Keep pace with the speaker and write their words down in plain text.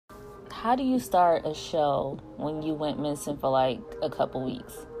how do you start a show when you went missing for like a couple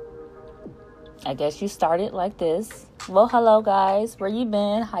weeks? I guess you started like this. Well, hello guys. Where you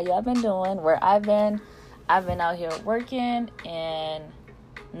been? How y'all been doing? Where I've been out here working and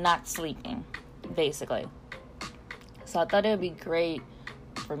not sleeping, basically. So I thought it would be great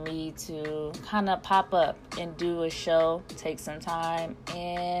for me to kind of pop up and do a show, take some time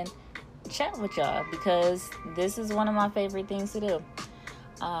and chat with y'all, because this is one of my favorite things to do.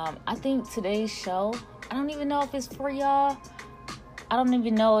 I think today's show, I don't even know if it's for y'all. I don't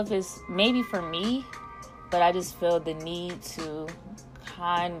even know if it's maybe for me, but I just feel the need to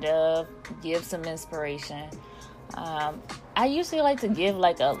kind of give some inspiration. I usually like to give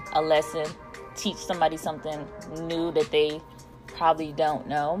like a lesson, teach somebody something new that they probably don't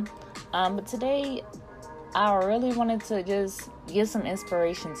know. But today, I really wanted to just give some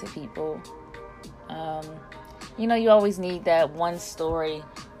inspiration to people. You always need that one story,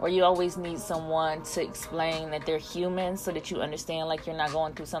 or you always need someone to explain that they're human so that you understand like you're not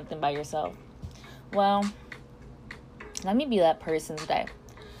going through something by yourself. Well, let me be that person today.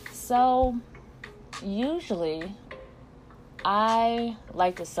 So, usually, I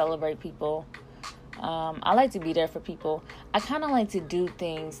like to celebrate people. I like to be there for people. I kind of like to do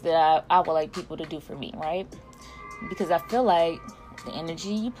things that I would like people to do for me, right? Because I feel like the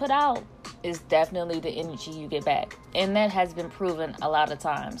energy you put out is definitely the energy you get back. And that has been proven a lot of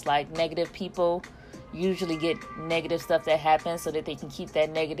times. Like, negative people usually get negative stuff that happens so that they can keep that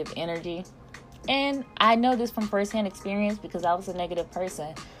negative energy. And I know this from firsthand experience because I was a negative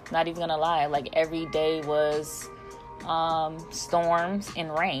person. Not even gonna lie. Like, every day was storms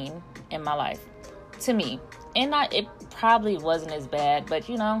and rain in my life. To me. And it probably wasn't as bad, but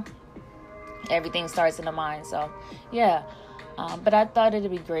everything starts in the mind. So, yeah. But I thought it'd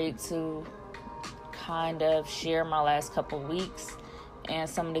be great to kind of share my last couple weeks and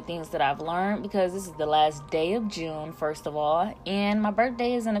some of the things that I've learned, because this is the last day of June, first of all, and my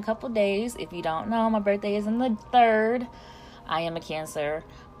birthday is in a couple days. If you don't know, my birthday is on the 3rd. I am a Cancer.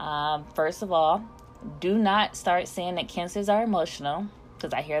 First of all, do not start saying that Cancers are emotional,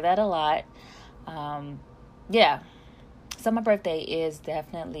 because I hear that a lot. Yeah. So my birthday is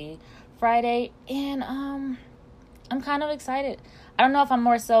definitely Friday, and I'm kind of excited. I don't know if I'm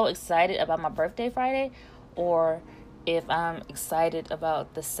more so excited about my birthday Friday or if I'm excited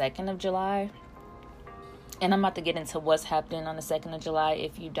about the 2nd of July. And I'm about to get into what's happening on the 2nd of July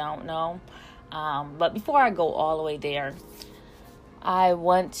if you don't know. But before I go all the way there, I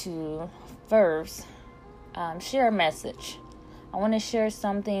want to first share a message. I want to share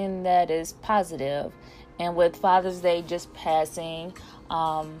something that is positive. And with Father's Day just passing,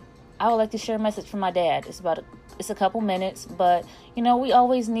 I would like to share a message from my dad. It's a couple minutes, but we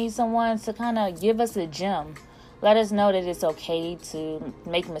always need someone to kind of give us a gem. Let us know that it's okay to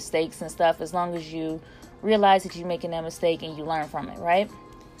make mistakes and stuff, as long as you realize that you're making that mistake and you learn from it, right?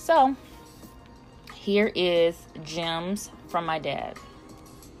 So, here is gems from my dad.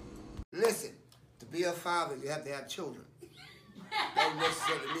 Listen, to be a father, you have to have children. That doesn't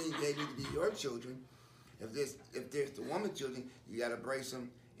necessarily mean they need to be your children. If there's the woman's children, you got to embrace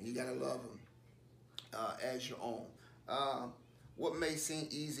them and you got to love them as your own. What may seem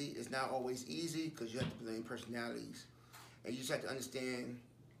easy is not always easy, because you have to blend personalities, and you just have to understand,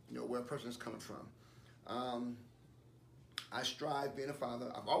 where a person is coming from. I strive being a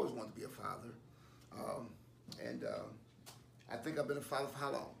father. I've always wanted to be a father, and I think I've been a father for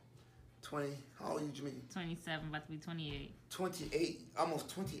how long? 20. How old are you, Jamaica? 27, about to be 28. 28, almost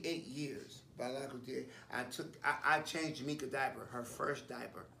 28 years. Biological day. I changed Jamaica's diaper, her first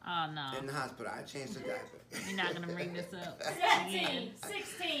diaper. Oh, no. In the hospital, I changed her diaper. You're not going to bring this up. 17,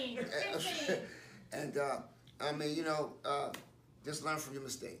 16, 15. And, just learn from your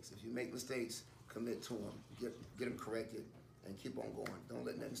mistakes. If you make mistakes, commit to them. Get them corrected and keep on going. Don't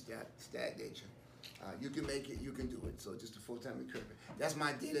let nothing stagnate you. You can make it, you can do it. So just a full-time encouragement. That's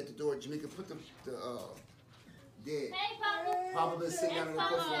my dad at the door. Jamaica, put the dead. Hey, Papa. Papa been sitting down in the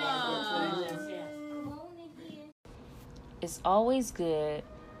court for the last 20 years. It's always good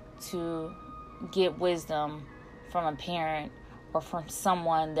to get wisdom from a parent or from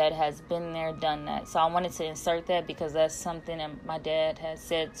someone that has been there, done that. So I wanted to insert that because that's something that my dad had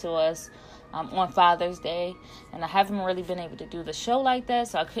said to us on Father's Day. And I haven't really been able to do the show like that,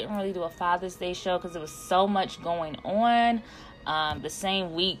 so I couldn't really do a Father's Day show because there was so much going on. The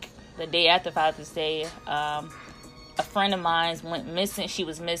same week, the day after Father's Day, a friend of mine went missing. She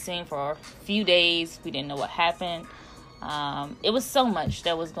was missing for a few days. We didn't know what happened. It was so much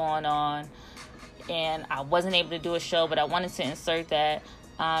that was going on, and I wasn't able to do a show, but I wanted to insert that.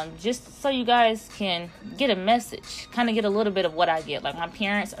 just so you guys can get a message, kind of get a little bit of what I get. Like, my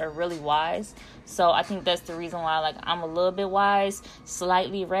parents are really wise, so I think that's the reason why, like, I'm a little bit wise,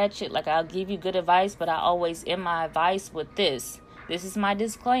 slightly ratchet. Like, I'll give you good advice, but I always end my advice with this is my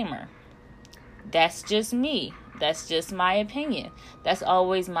disclaimer. That's just me. That's just my opinion. That's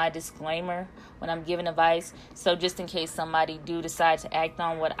always my disclaimer when I'm giving advice. So just in case somebody do decide to act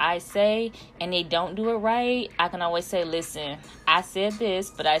on what I say and they don't do it right, I can always say, listen, I said this,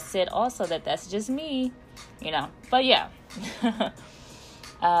 but I said also that that's just me, you know. But yeah,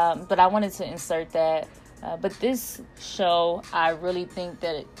 but I wanted to insert that. But this show, I really think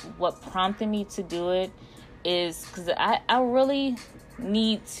that what prompted me to do it is because I really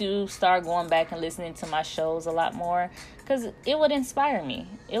need to start going back and listening to my shows a lot more, because it would inspire me,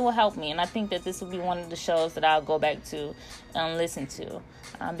 it will help me, and I think that this will be one of the shows that I'll go back to and listen to,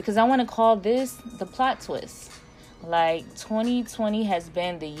 because I want to call this the plot twist. Like, 2020 has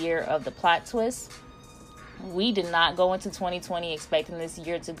been the year of the plot twist. We did not go into 2020 expecting this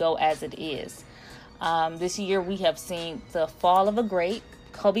year to go as it is. This year we have seen the fall of a great,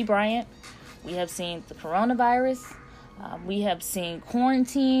 Kobe Bryant. We have seen the coronavirus. We have seen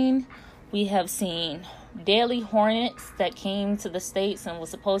quarantine. We have seen deadly hornets that came to the States and was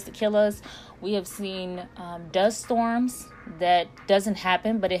supposed to kill us. We have seen dust storms that doesn't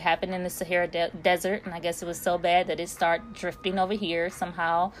happen, but it happened in the Sahara Desert. And I guess it was so bad that it started drifting over here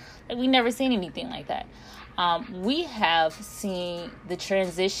somehow. Like, we never seen anything like that. We have seen the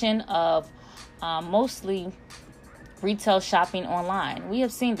transition of mostly retail shopping online. We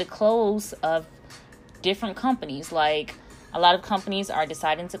have seen the close of different companies. Like, a lot of companies are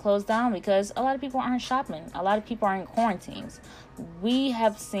deciding to close down because a lot of people aren't shopping. A lot of people are in quarantines. We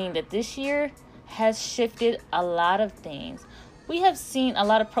have seen that this year has shifted a lot of things. We have seen a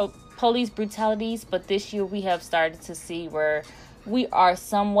lot of police brutalities, but this year we have started to see where we are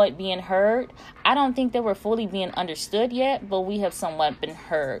somewhat being heard. I don't think that we're fully being understood yet, but we have somewhat been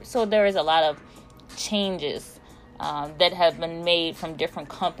heard. So there is a lot of changes that have been made from different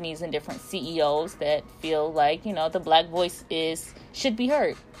companies and different CEOs that feel like, you know, the black voice should be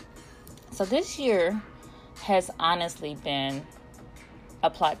heard. So this year has honestly been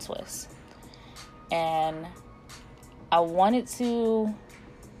a plot twist. And I wanted to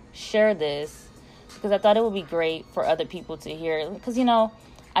share this because I thought it would be great for other people to hear. Because, you know,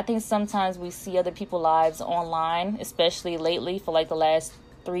 I think sometimes we see other people's lives online, especially lately for like the last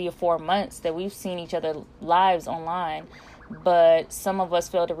 3 or 4 months that we've seen each other's lives online, but some of us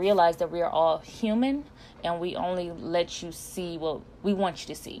fail to realize that we are all human and we only let you see what we want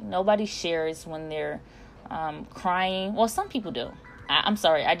you to see. Nobody shares when they're crying. Well, some people do. I'm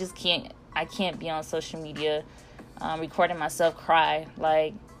sorry, I can't be on social media recording myself cry.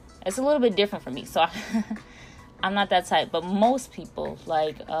 Like, it's a little bit different for me, so I'm not that type. But most people,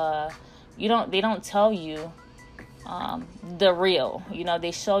 like, they don't tell you the real, you know,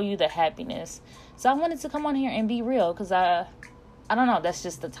 they show you the happiness. So I wanted to come on here and be real because I don't know, that's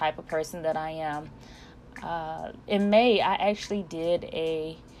just the type of person that I am. In May, I actually did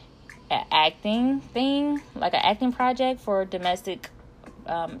an acting thing, like an acting project for domestic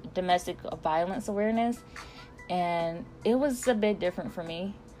violence awareness, and it was a bit different for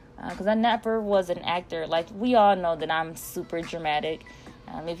me because I never was an actor. Like, we all know that I'm super dramatic.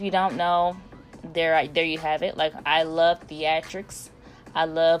 If you don't know, there you have it. Like, I love theatrics. I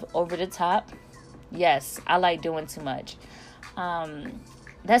love over the top. Yes, I like doing too much.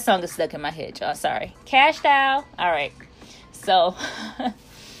 That song is stuck in my head, y'all. Sorry. Cashed out. All right. So,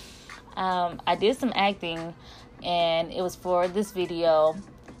 I did some acting, and it was for this video.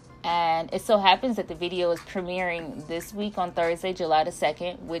 And it so happens that the video is premiering this week on Thursday, July the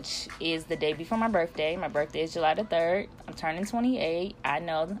 2nd, which is the day before my birthday. My birthday is July the 3rd. I'm turning 28. I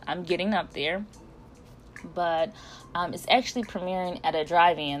know I'm getting up there. But it's actually premiering at a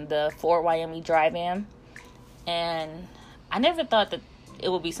drive-in, the Fort Wyoming Drive-In. And I never thought that it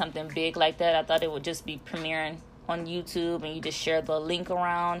would be something big like that. I thought it would just be premiering on YouTube and you just share the link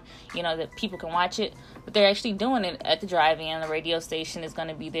around, you know, that people can watch it. But they're actually doing it at the drive-in. The radio station is going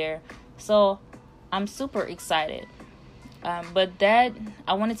to be there. So I'm super excited. But that,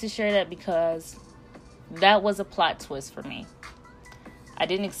 I wanted to share that because that was a plot twist for me. I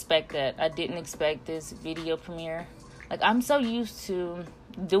didn't expect that. I didn't expect this video premiere. Like, I'm so used to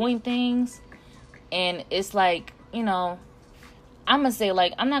doing things, and it's like, you know, I'm going to say,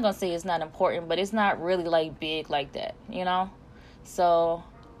 like, I'm not going to say it's not important, but it's not really, like, big like that, you know? So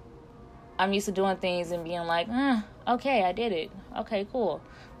I'm used to doing things and being like, okay, I did it. Okay, cool.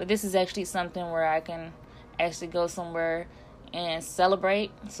 But this is actually something where I can actually go somewhere and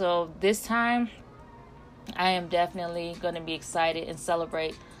celebrate. So this time, I am definitely going to be excited and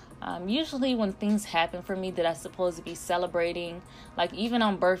celebrate. Usually when things happen for me that I'm supposed to be celebrating, like even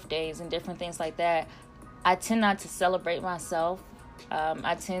on birthdays and different things like that, I tend not to celebrate myself.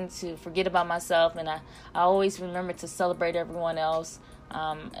 I tend to forget about myself, and I always remember to celebrate everyone else.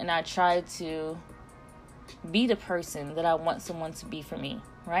 And I try to be the person that I want someone to be for me,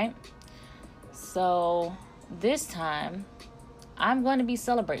 right? So this time, I'm going to be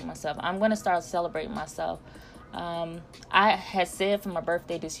celebrating myself. I'm going to start celebrating myself. I had said for my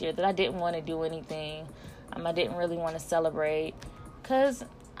birthday this year that I didn't want to do anything. I didn't really want to celebrate because,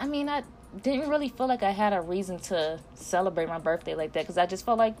 I didn't really feel like I had a reason to celebrate my birthday like that, because I just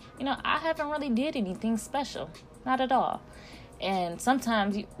felt like, I haven't really did anything special. Not at all. And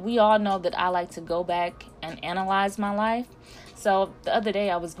sometimes we all know that I like to go back and analyze my life. So the other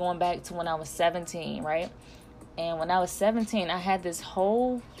day I was going back to when I was 17, right? And when I was 17, I had this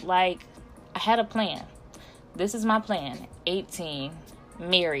whole, I had a plan. This is my plan. 18,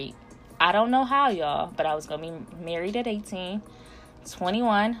 married. I don't know how, y'all, but I was going to be married at 18.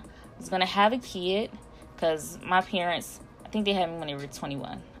 21, I was going to have a kid, because my parents, I think they had me when they were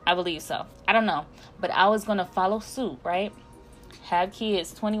 21. I believe so. I don't know. But I was going to follow suit, right? Have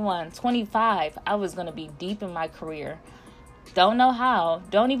kids, 21, 25. I was going to be deep in my career. Don't know how.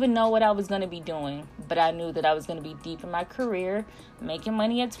 Don't even know what I was going to be doing. But I knew that I was going to be deep in my career, making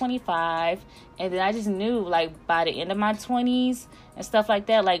money at 25. And then I just knew, by the end of my 20s and stuff like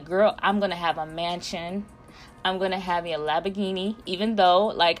that, girl, I'm going to have a mansion. I'm going to have a Lamborghini. Even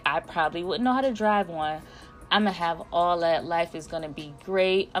though, I probably wouldn't know how to drive one. I'm going to have all that. Life is going to be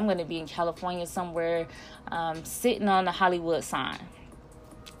great. I'm going to be in California somewhere, sitting on the Hollywood sign.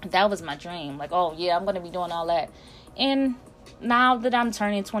 That was my dream. Oh, yeah, I'm going to be doing all that. And now that I'm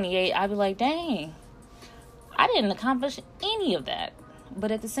turning 28, I'd be like, dang, I didn't accomplish any of that.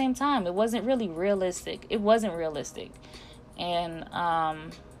 But at the same time, it wasn't really realistic. It wasn't realistic. And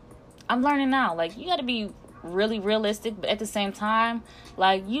I'm learning now, you got to be really realistic. But at the same time,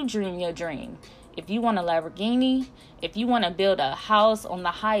 you dream your dream. If you want a Lamborghini, if you want to build a house on the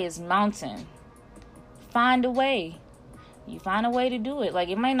highest mountain, find a way. You find a way to do it.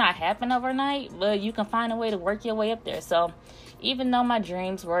 It might not happen overnight, but you can find a way to work your way up there. So even though my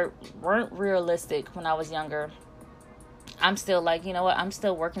dreams weren't realistic when I was younger, I'm still you know what? I'm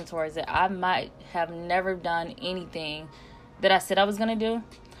still working towards it. I might have never done anything that I said I was going to do.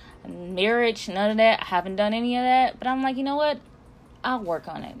 Marriage, none of that. I haven't done any of that. But I'm you know what? I'll work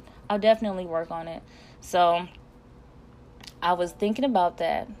on it. I'll definitely work on it. So I was thinking about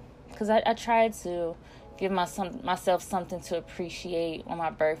that because I tried to give myself something to appreciate on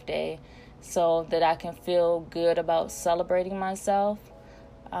my birthday so that I can feel good about celebrating myself.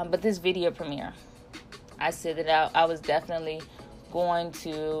 But this video premiere, I said that I was definitely going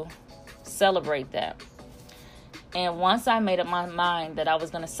to celebrate that. And once I made up my mind that I was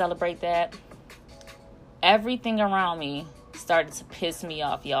going to celebrate that, everything around me started to piss me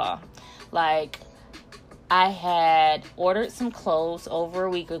off, y'all. I had ordered some clothes over a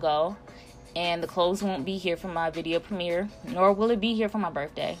week ago, and the clothes won't be here for my video premiere, nor will it be here for my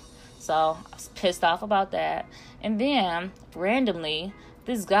birthday. So I was pissed off about that. And then randomly,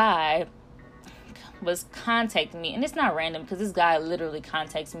 this guy was contacting me, and it's not random because this guy literally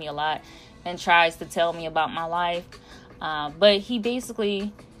contacts me a lot and tries to tell me about my life. But he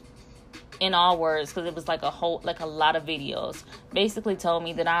basically, in all words, because it was a lot of videos, basically told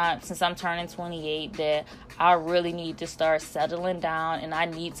me that since I'm turning 28, that I really need to start settling down, and I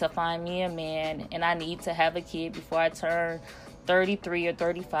need to find me a man, and I need to have a kid before I turn 33 or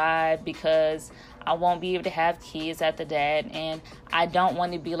 35, because I won't be able to have kids after that, and I don't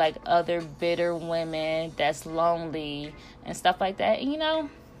want to be like other bitter women that's lonely and stuff like that. And,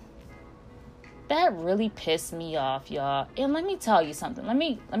 that really pissed me off, y'all. And let me tell you something. Let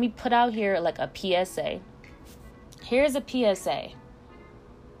me put out here a PSA. Here's a PSA.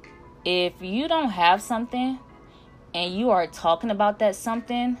 If you don't have something and you are talking about that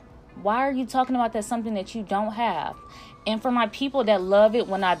something, why are you talking about that something that you don't have? And for my people that love it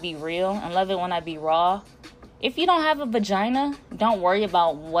when I be real and love it when I be raw, if you don't have a vagina, don't worry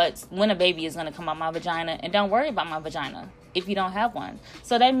about when a baby is going to come out my vagina, and don't worry about my vagina if you don't have one.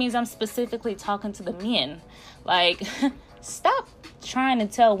 So that means I'm specifically talking to the men. Stop trying to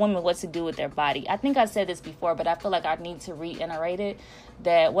tell women what to do with their body. I think I said this before, but I feel like I need to reiterate it,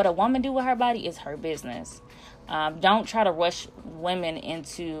 that what a woman do with her body is her business. Don't try to rush women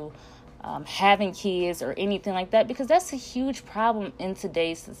into having kids or anything like that, because that's a huge problem in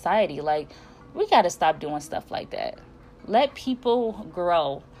today's society. We got to stop doing stuff like that. Let people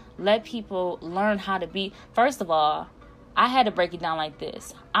grow. Let people learn how to be. First of all, I had to break it down like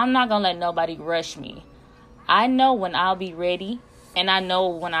this. I'm not going to let nobody rush me. I know when I'll be ready, and I know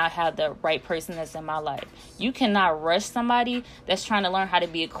when I have the right person that's in my life. You cannot rush somebody that's trying to learn how to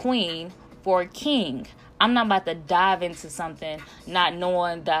be a queen for a king. I'm not about to dive into something not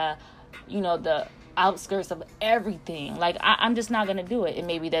knowing the outskirts of everything. Like, I'm just not going to do it. And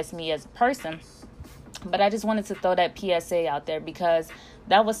maybe that's me as a person. But I just wanted to throw that PSA out there because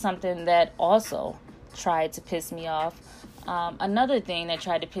that was something that also tried to piss me off. Another thing that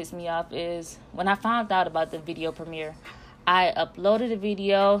tried to piss me off is when I found out about the video premiere. I uploaded a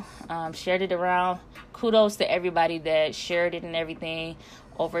video, shared it around. Kudos to everybody that shared it and everything.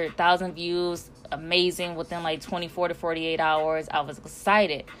 Over 1,000 views. Amazing. Within like 24 to 48 hours. I was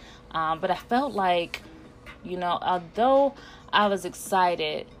excited. But I felt like, although I was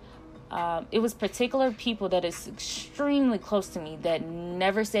excited, it was particular people that is extremely close to me that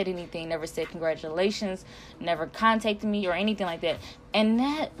never said anything, never said congratulations, never contacted me or anything like that. And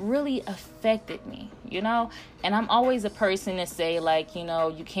that really affected me, And I'm always a person to say, like,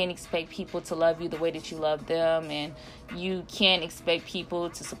 you can't expect people to love you the way that you love them. And you can't expect people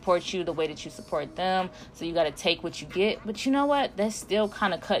to support you the way that you support them. So you got to take what you get. But you know what? That's still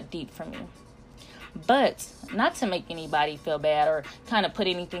kind of cut deep for me. But not to make anybody feel bad or kind of put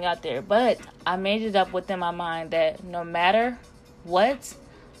anything out there, but I made it up within my mind that no matter what,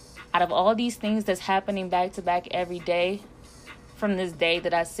 out of all these things that's happening back to back every day, from this day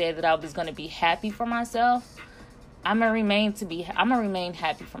that I said that I was going to be happy for myself, I'm going to remain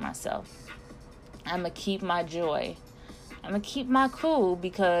happy for myself. I'm going to keep my joy. I'm going to keep my cool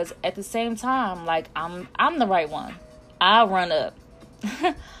because at the same time, like, I'm the right one. I'll run up,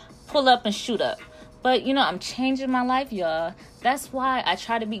 pull up and shoot up. But, I'm changing my life, y'all. That's why I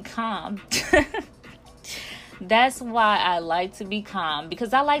try to be calm. That's why I like to be calm.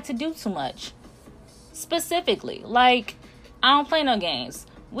 Because I like to do too much. Specifically. Like, I don't play no games.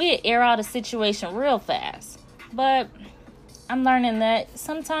 We air out a situation real fast. But I'm learning that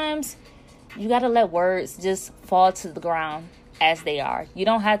sometimes you got to let words just fall to the ground as they are. You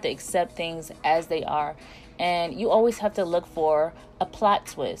don't have to accept things as they are. And you always have to look for a plot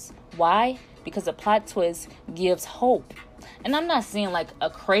twist. Why? Because a plot twist gives hope. And I'm not seeing like a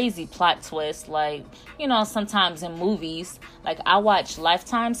crazy plot twist like, sometimes in movies. Like I watch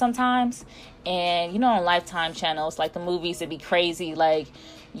Lifetime sometimes. And, on Lifetime channels, like the movies, it'd be crazy. Like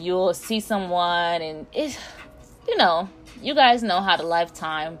you'll see someone and it's, you guys know how the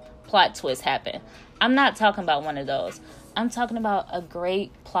Lifetime plot twists happen. I'm not talking about one of those. I'm talking about a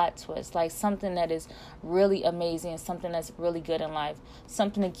great plot twist, like something that is really amazing, something that's really good in life,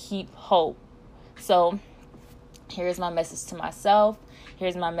 something to keep hope. So here's my message to myself.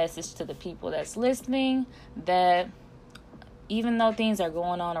 Here's my message to the people that's listening, that even though things are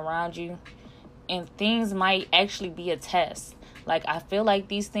going on around you and things might actually be a test, like I feel like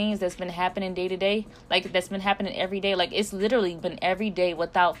these things that's been happening day to day, like that's been happening every day, like it's literally been every day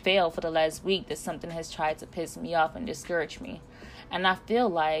without fail for the last week that something has tried to piss me off and discourage me. And I feel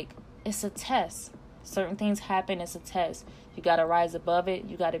like it's a test. Certain things happen, it's a test. You got to rise above it.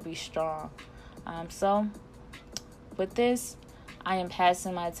 You got to be strong. So with this, I am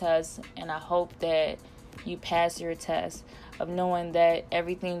passing my test, and I hope that you pass your test of knowing that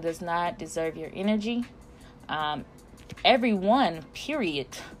everything does not deserve your energy. Everyone, period.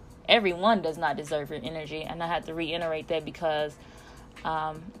 Everyone does not deserve your energy. And I have to reiterate that because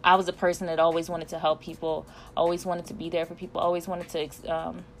I was a person that always wanted to help people, always wanted to be there for people, always wanted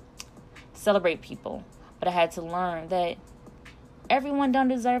to celebrate people. But I had to learn that everyone don't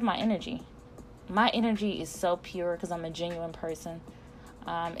deserve my energy. My energy is so pure because I'm a genuine person.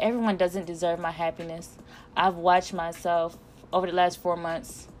 Everyone doesn't deserve my happiness. I've watched myself over the last 4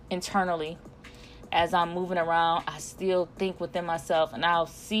 months internally. As I'm moving around, I still think within myself, and I'll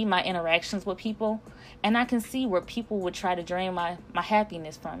see my interactions with people, and I can see where people would try to drain my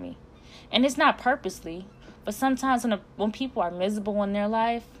happiness from me. And it's not purposely, but sometimes when people are miserable in their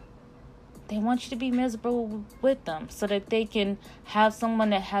life, they want you to be miserable with them so that they can have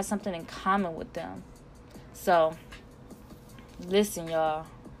someone that has something in common with them. So, listen, y'all.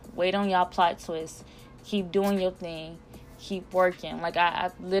 Wait on y'all plot twists. Keep doing your thing. Keep working. Like,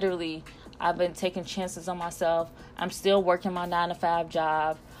 I've been taking chances on myself. I'm still working my 9-to-5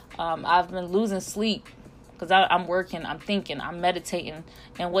 job. I've been losing sleep because I'm working, I'm thinking, I'm meditating.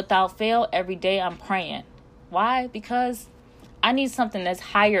 And without fail, every day I'm praying. Why? Because I need something that's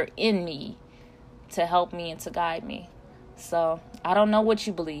higher in me to help me and to guide me. So I don't know what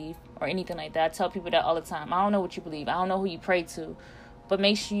you believe or anything like that. I tell people that all the time. I don't know what you believe. I don't know who you pray to. But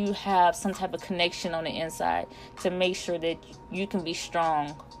make sure you have some type of connection on the inside to make sure that you can be strong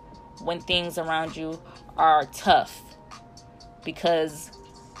when things around you are tough. Because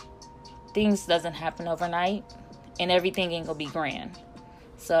things doesn't happen overnight, and everything ain't gonna be grand.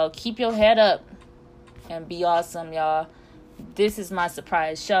 So keep your head up and be awesome, y'all. This is my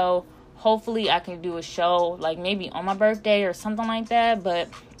surprise show. Hopefully I can do a show like maybe on my birthday or something like that, but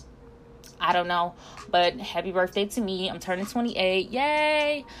I don't know. But happy birthday to me. I'm turning 28.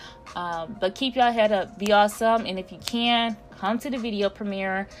 Yay! But keep your head up. Be awesome. And if you can, come to the video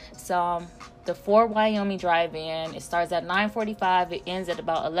premiere. So the Fort Wyoming Drive-In. It starts at 9:45. It ends at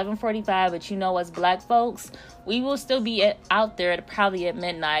about 11:45. But you know, as black folks, we will still be out there probably at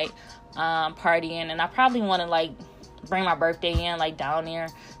midnight partying. And I probably want to like bring my birthday in like down there.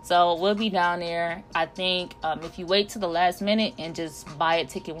 So we'll be down there. I think if you wait to the last minute and just buy a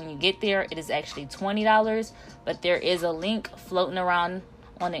ticket when you get there, it is actually $20. But there is a link floating around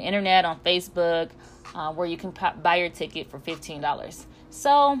on the internet, on Facebook, where you can buy your ticket for $15.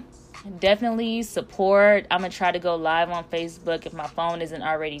 So definitely support. I'm going to try to go live on Facebook if my phone isn't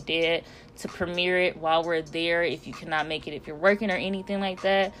already dead to premiere it while we're there, if you cannot make it, if you're working or anything like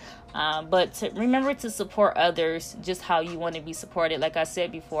that. But remember to support others just how you want to be supported. Like I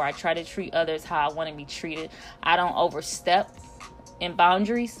said before, I try to treat others how I want to be treated. I don't overstep in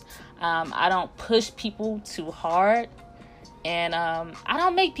boundaries. I don't push people too hard. And I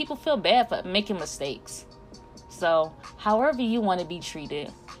don't make people feel bad for making mistakes. So however you want to be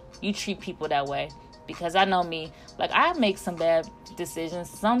treated, you treat people that way. Because I know me, like I make some bad decisions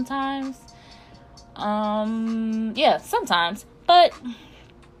sometimes. Yeah, sometimes. But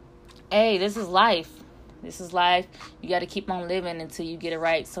hey, this is life. This is life. You got to keep on living until you get it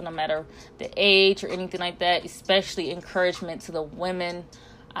right. So no matter the age or anything like that, especially encouragement to the women.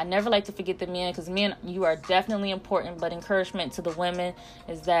 I never like to forget the men, because men, you are definitely important. But encouragement to the women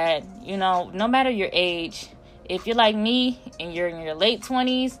is that, you know, no matter your age, if you're like me and you're in your late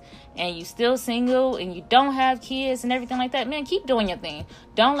 20s and you still single and you don't have kids and everything like that, man, keep doing your thing.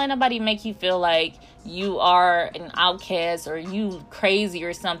 Don't let nobody make you feel like you are an outcast or you crazy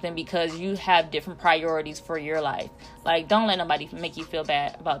or something because you have different priorities for your life. Like, don't let nobody make you feel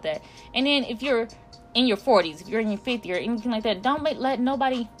bad about that. And then if you're in your 40s, if you're in your 50s or anything like that, don't let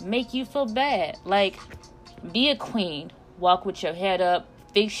nobody make you feel bad. Like, be a queen. Walk with your head up.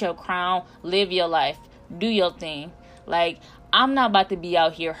 Fix your crown. Live your life. Do your thing. Like, I'm not about to be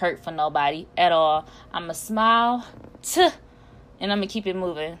out here hurt for nobody at all. I'm going to smile, and I'm going to keep it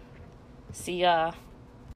moving. See y'all.